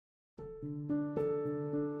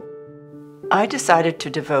I decided to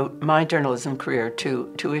devote my journalism career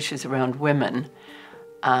to issues around women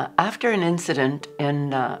after an incident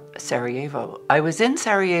in Sarajevo. I was in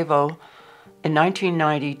Sarajevo in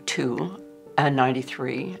 1992 and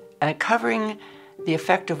 93, covering the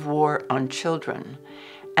effect of war on children.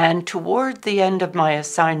 And toward the end of my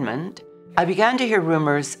assignment, I began to hear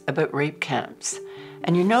rumors about rape camps.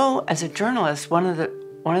 And you know, as a journalist, one of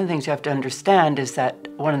the things you have to understand is that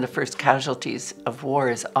one of the first casualties of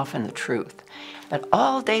war is often the truth. But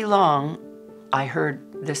all day long, I heard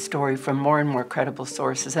this story from more and more credible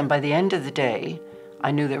sources, and by the end of the day,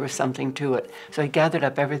 I knew there was something to it. So I gathered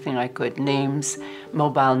up everything I could, names,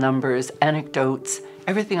 mobile numbers, anecdotes,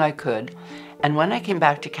 everything I could. And when I came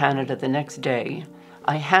back to Canada the next day,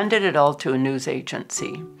 I handed it all to a news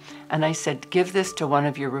agency. And I said, give this to one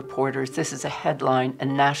of your reporters. This is a headline, a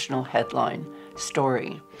national headline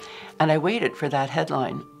story. And I waited for that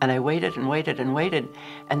headline. And I waited and waited and waited.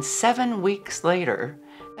 And 7 weeks later,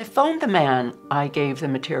 I phoned the man I gave the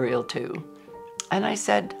material to. And I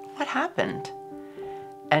said, what happened?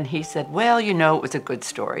 And he said, well, you know, it was a good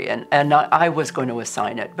story. And I was going to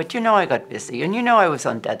assign it. But you know, I got busy. And you know, I was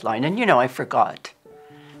on deadline. And you know, I forgot.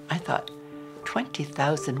 I thought,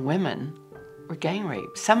 20,000 women were gang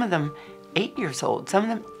raped. Some of them 8 years old, some of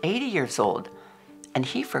them 80 years old. And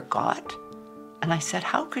he forgot? And I said,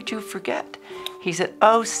 how could you forget? He said,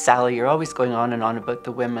 oh, Sally, you're always going on and on about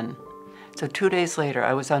the women. So 2 days later,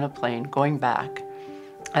 I was on a plane going back,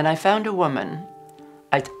 and I found a woman.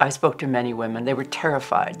 I spoke to many women. They were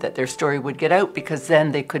terrified that their story would get out because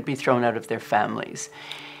then they could be thrown out of their families.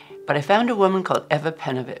 But I found a woman called Eva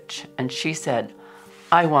Penavic, and she said,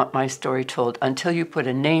 I want my story told. Until you put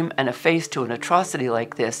a name and a face to an atrocity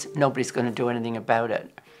like this, nobody's going to do anything about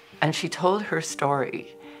it. And she told her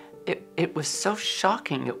story. It was so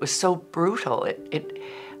shocking. It was so brutal.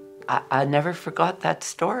 I never forgot that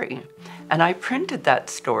story. And I printed that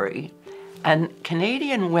story. And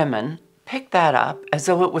Canadian women picked that up as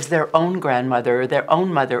though it was their own grandmother or their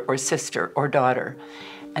own mother or sister or daughter.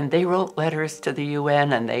 And they wrote letters to the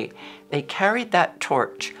UN, and they carried that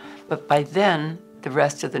torch. But by then, the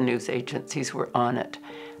rest of the news agencies were on it.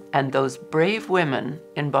 And those brave women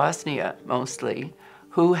in Bosnia, mostly,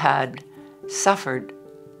 who had suffered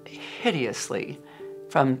hideously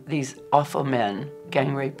from these awful men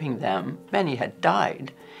gang raping them, many had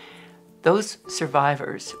died. Those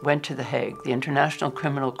survivors went to The Hague, the International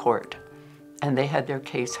Criminal Court, and they had their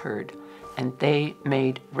case heard. And they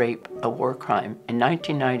made rape a war crime in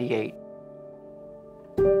 1998.